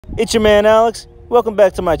It's your man Alex. Welcome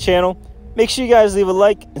back to my channel. Make sure you guys leave a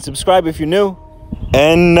like and subscribe if you're new.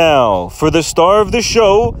 And now for the star of the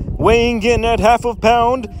show, weighing in at half a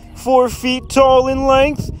pound, 4 feet tall in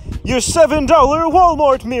length, your $7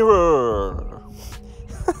 Walmart mirror.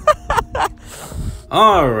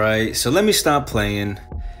 Alright, so let me stop playing.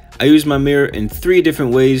 I use my mirror in 3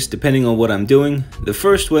 different ways depending on what I'm doing. The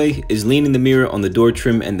first way is leaning the mirror on the door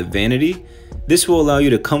trim and the vanity. This will allow you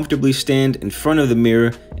to comfortably stand in front of the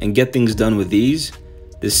mirror and get things done with ease.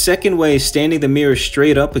 The second way is standing the mirror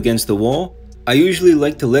straight up against the wall. I usually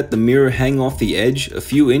like to let the mirror hang off the edge a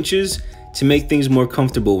few inches to make things more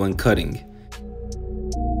comfortable when cutting.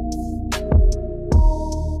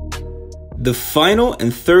 The final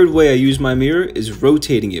and third way I use my mirror is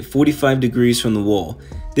rotating it 45 degrees from the wall.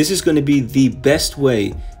 This is going to be the best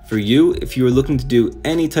way for you if you are looking to do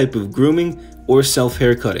any type of grooming or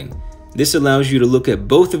self-haircutting. This allows you to look at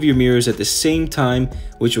both of your mirrors at the same time,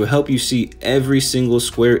 which will help you see every single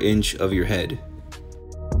square inch of your head.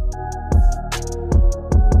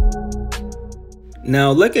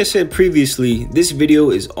 Now, like I said previously, this video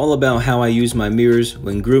is all about how I use my mirrors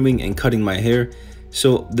when grooming and cutting my hair.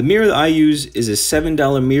 So the mirror that I use is a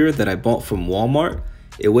 $7 mirror that I bought from Walmart.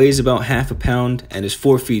 It weighs about half a pound and is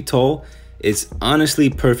 4 feet tall. It's honestly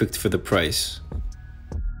perfect for the price.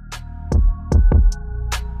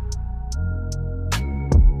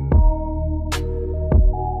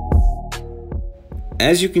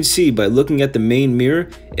 As you can see by looking at the main mirror,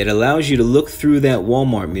 it allows you to look through that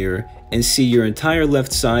Walmart mirror and see your entire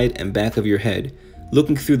left side and back of your head.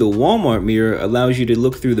 Looking through the Walmart mirror allows you to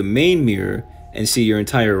look through the main mirror and see your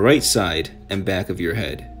entire right side and back of your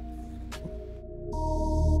head.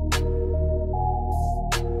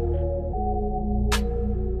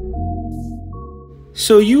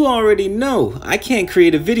 So you already know I can't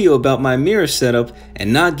create a video about my mirror setup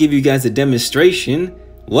and not give you guys a demonstration.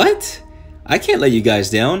 What? I can't let you guys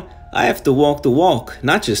down. I have to walk the walk,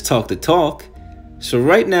 not just talk the talk. So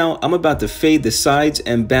right now I'm about to fade the sides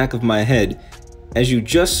and back of my head. As you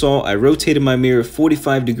just saw, I rotated my mirror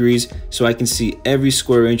 45 degrees so I can see every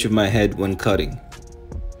square inch of my head when cutting.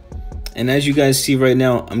 And as you guys see right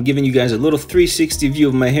now, I'm giving you guys a little 360 view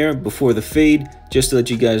of my hair before the fade, just to let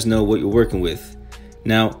you guys know what you're working with.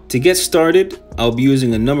 Now, to get started, I'll be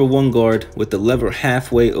using a number 1 guard with the lever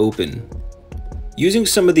halfway open. Using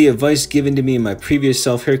some of the advice given to me in my previous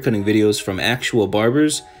self-haircutting videos from actual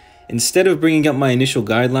barbers, instead of bringing up my initial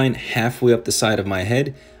guideline halfway up the side of my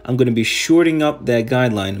head, I'm going to be shorting up that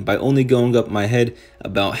guideline by only going up my head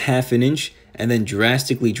about half an inch and then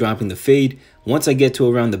drastically dropping the fade once I get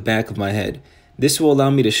to around the back of my head. This will allow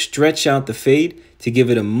me to stretch out the fade to give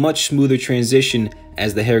it a much smoother transition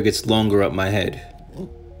as the hair gets longer up my head.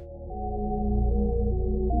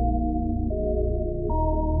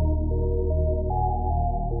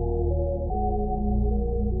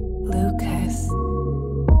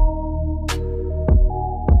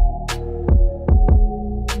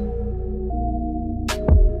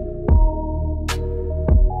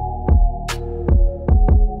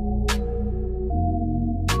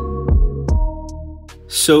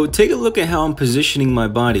 So take a look at how I'm positioning my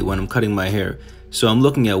body when I'm cutting my hair. So I'm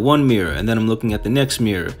looking at one mirror and then I'm looking at the next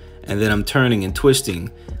mirror and then I'm turning and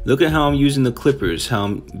twisting. Look at how I'm using the clippers, how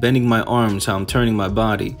I'm bending my arms, how I'm turning my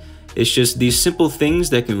body. It's just these simple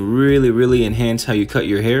things that can really enhance how you cut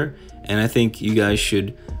your hair, and I think you guys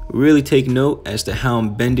should really take note as to how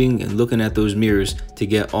I'm bending and looking at those mirrors to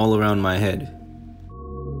get all around my head.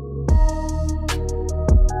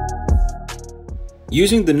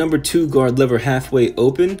 Using the number 2 guard lever halfway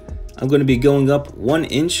open, I'm going to be going up 1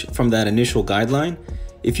 inch from that initial guideline.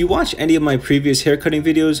 If you watch any of my previous haircutting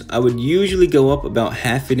videos, I would usually go up about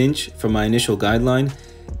half an inch from my initial guideline.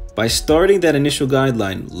 By starting that initial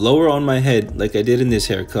guideline lower on my head like I did in this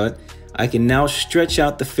haircut, I can now stretch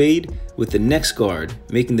out the fade with the next guard,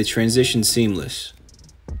 making the transition seamless.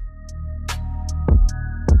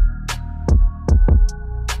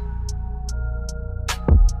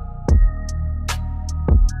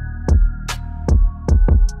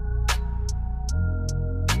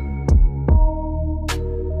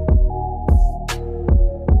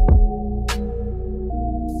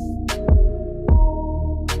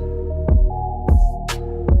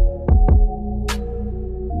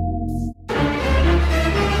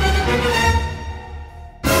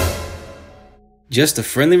 Just a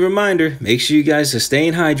friendly reminder, make sure you guys are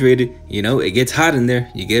staying hydrated. You know, it gets hot in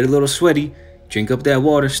there, you get a little sweaty. Drink up that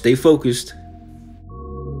water, stay focused.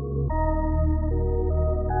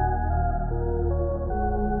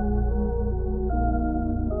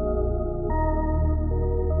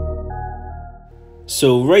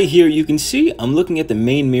 So right here you can see I'm looking at the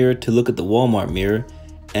main mirror to look at the Walmart mirror,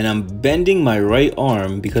 and I'm bending my right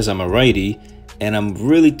arm because I'm a righty, and I'm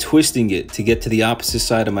really twisting it to get to the opposite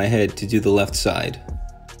side of my head to do the left side.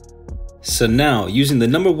 So now, using the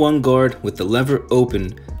number 1 guard with the lever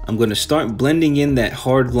open, I'm going to start blending in that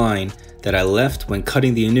hard line that I left when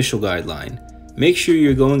cutting the initial guideline. Make sure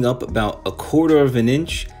you're going up about 1/4 of an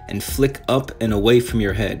inch and flick up and away from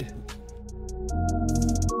your head.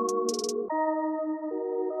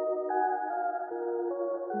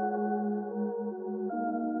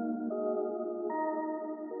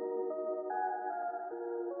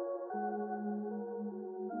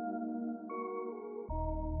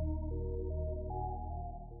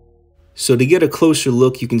 So to get a closer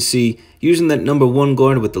look, you can see using that number 1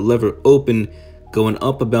 guard with the lever open, going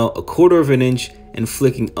up about 1/4 of an inch and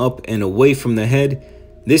flicking up and away from the head.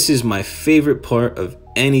 This is my favorite part of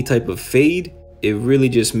any type of fade. It really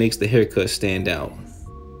just makes the haircut stand out.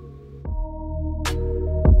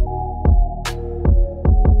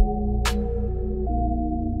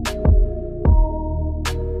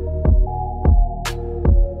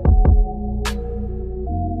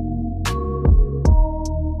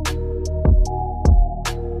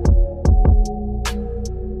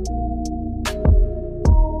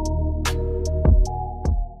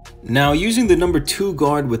 Now, using the number 2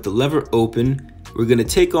 guard with the lever open, we're going to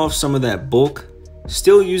take off some of that bulk.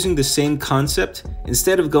 Still using the same concept,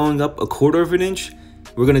 instead of going up 1/4 of an inch,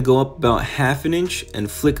 we're going to go up about 1/2 an inch and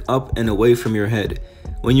flick up and away from your head.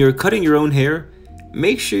 When you're cutting your own hair,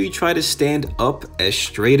 make sure you try to stand up as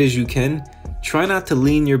straight as you can. Try not to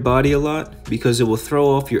lean your body a lot because it will throw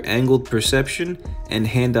off your angled perception and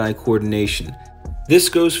hand-eye coordination. This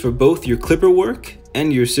goes for both your clipper work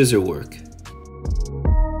and your scissor work.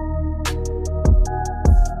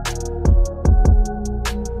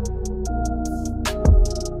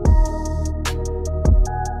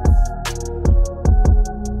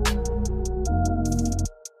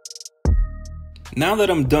 Now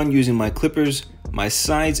that I'm done using my clippers, my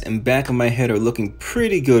sides and back of my head are looking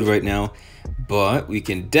pretty good right now, but we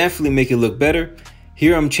can definitely make it look better.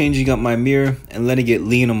 Here I'm changing up my mirror and letting it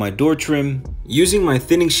lean on my door trim. Using my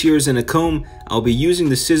thinning shears and a comb, I'll be using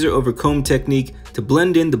the scissor over comb technique to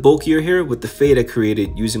blend in the bulkier hair with the fade I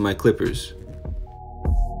created using my clippers.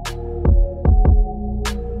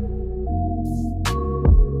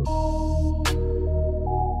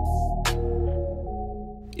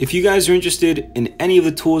 If you guys are interested in any of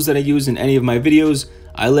the tools that I use in any of my videos,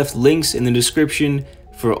 I left links in the description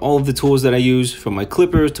for all of the tools that I use, from my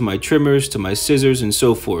clippers to my trimmers to my scissors and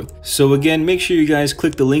so forth. So again, make sure you guys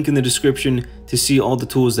click the link in the description to see all the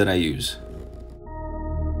tools that I use.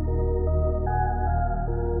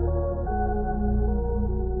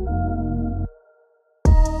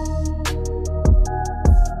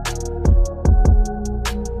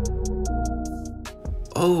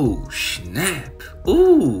 Oh snap.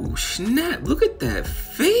 Ooh, snap. Look at that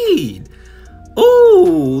fade.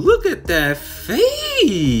 Oh, look at that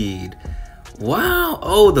fade. Wow.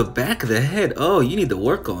 Oh, the back of the head. Oh, you need to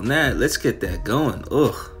work on that. Let's get that going.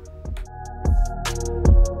 Ugh.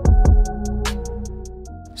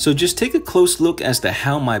 So just take a close look as to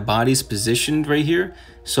how my body's positioned right here.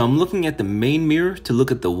 So I'm looking at the main mirror to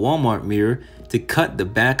look at the Walmart mirror to cut the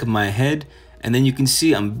back of my head. And then you can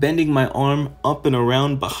see I'm bending my arm up and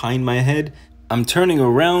around behind my head. I'm turning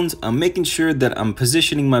around, I'm making sure that I'm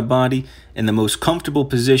positioning my body in the most comfortable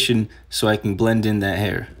position so I can blend in that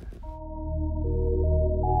hair.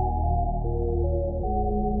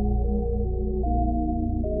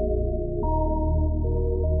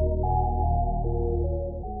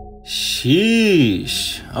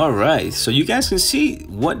 Sheesh. Alright, so you guys can see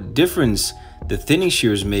what difference the thinning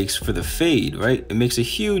shears makes for the fade, right? It makes a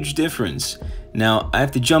huge difference. Now, I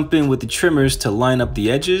have to jump in with the trimmers to line up the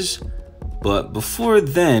edges. But before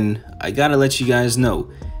then, I gotta let you guys know,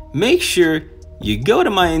 make sure you go to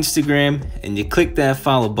my Instagram and you click that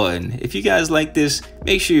follow button. If you guys like this,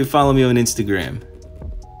 make sure you follow me on Instagram.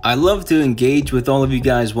 I love to engage with all of you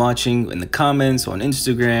guys watching in the comments on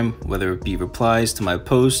Instagram, whether it be replies to my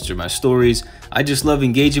posts or my stories. I just love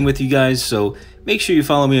engaging with you guys, so make sure you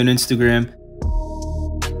follow me on Instagram.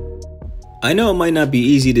 I know it might not be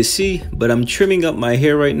easy to see, but I'm trimming up my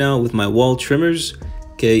hair right now with my wall trimmers.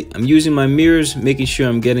 Okay, I'm using my mirrors, making sure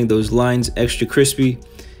I'm getting those lines extra crispy.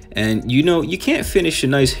 And you know, you can't finish a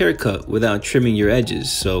nice haircut without trimming your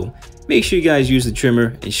edges, so make sure you guys use the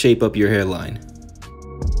trimmer and shape up your hairline.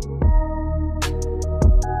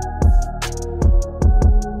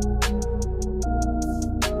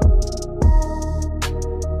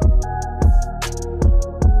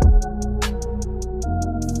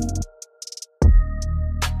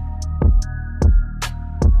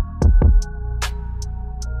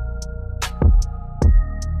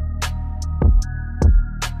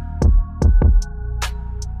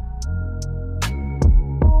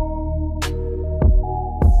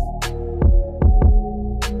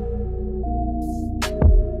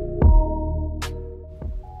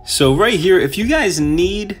 So right here, if you guys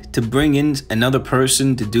need to bring in another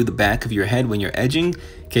person to do the back of your head when you're edging,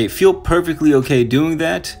 okay, feel perfectly okay doing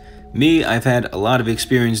that. Me, I've had a lot of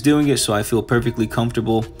experience doing it, so I feel perfectly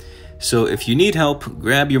comfortable. So if you need help,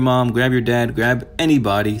 grab your mom, grab your dad, grab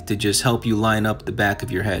anybody to just help you line up the back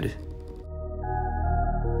of your head.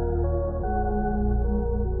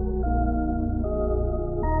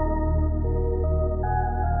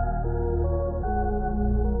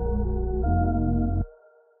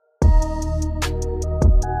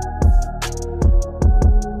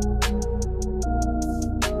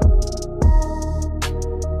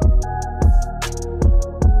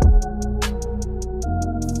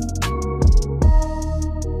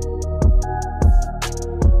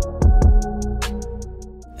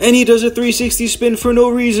 And he does a 360 spin for no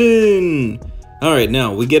reason. All right,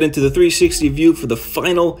 now we get into the 360 view for the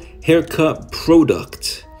final haircut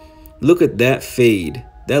product. Look at that fade.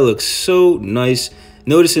 That looks so nice.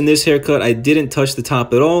 Notice in this haircut, I didn't touch the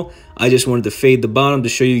top at all. I just wanted to fade the bottom to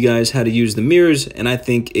show you guys how to use the mirrors, and I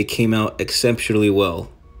think it came out exceptionally well.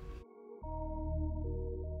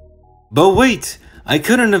 But wait, I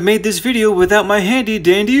couldn't have made this video without my handy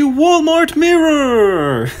dandy Walmart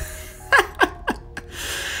mirror.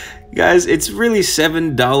 Guys, it's really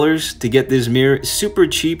 $7 to get this mirror. It's super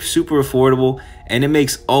cheap, super affordable, and it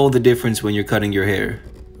makes all the difference when you're cutting your hair.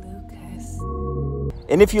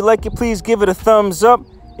 And if you like it, please give it a thumbs up.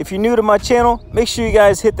 If you're new to my channel, make sure you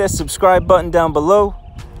guys hit that subscribe button down below.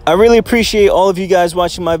 I really appreciate all of you guys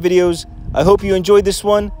watching my videos. I hope you enjoyed this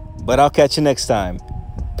one, but I'll catch you next time.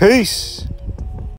 Peace!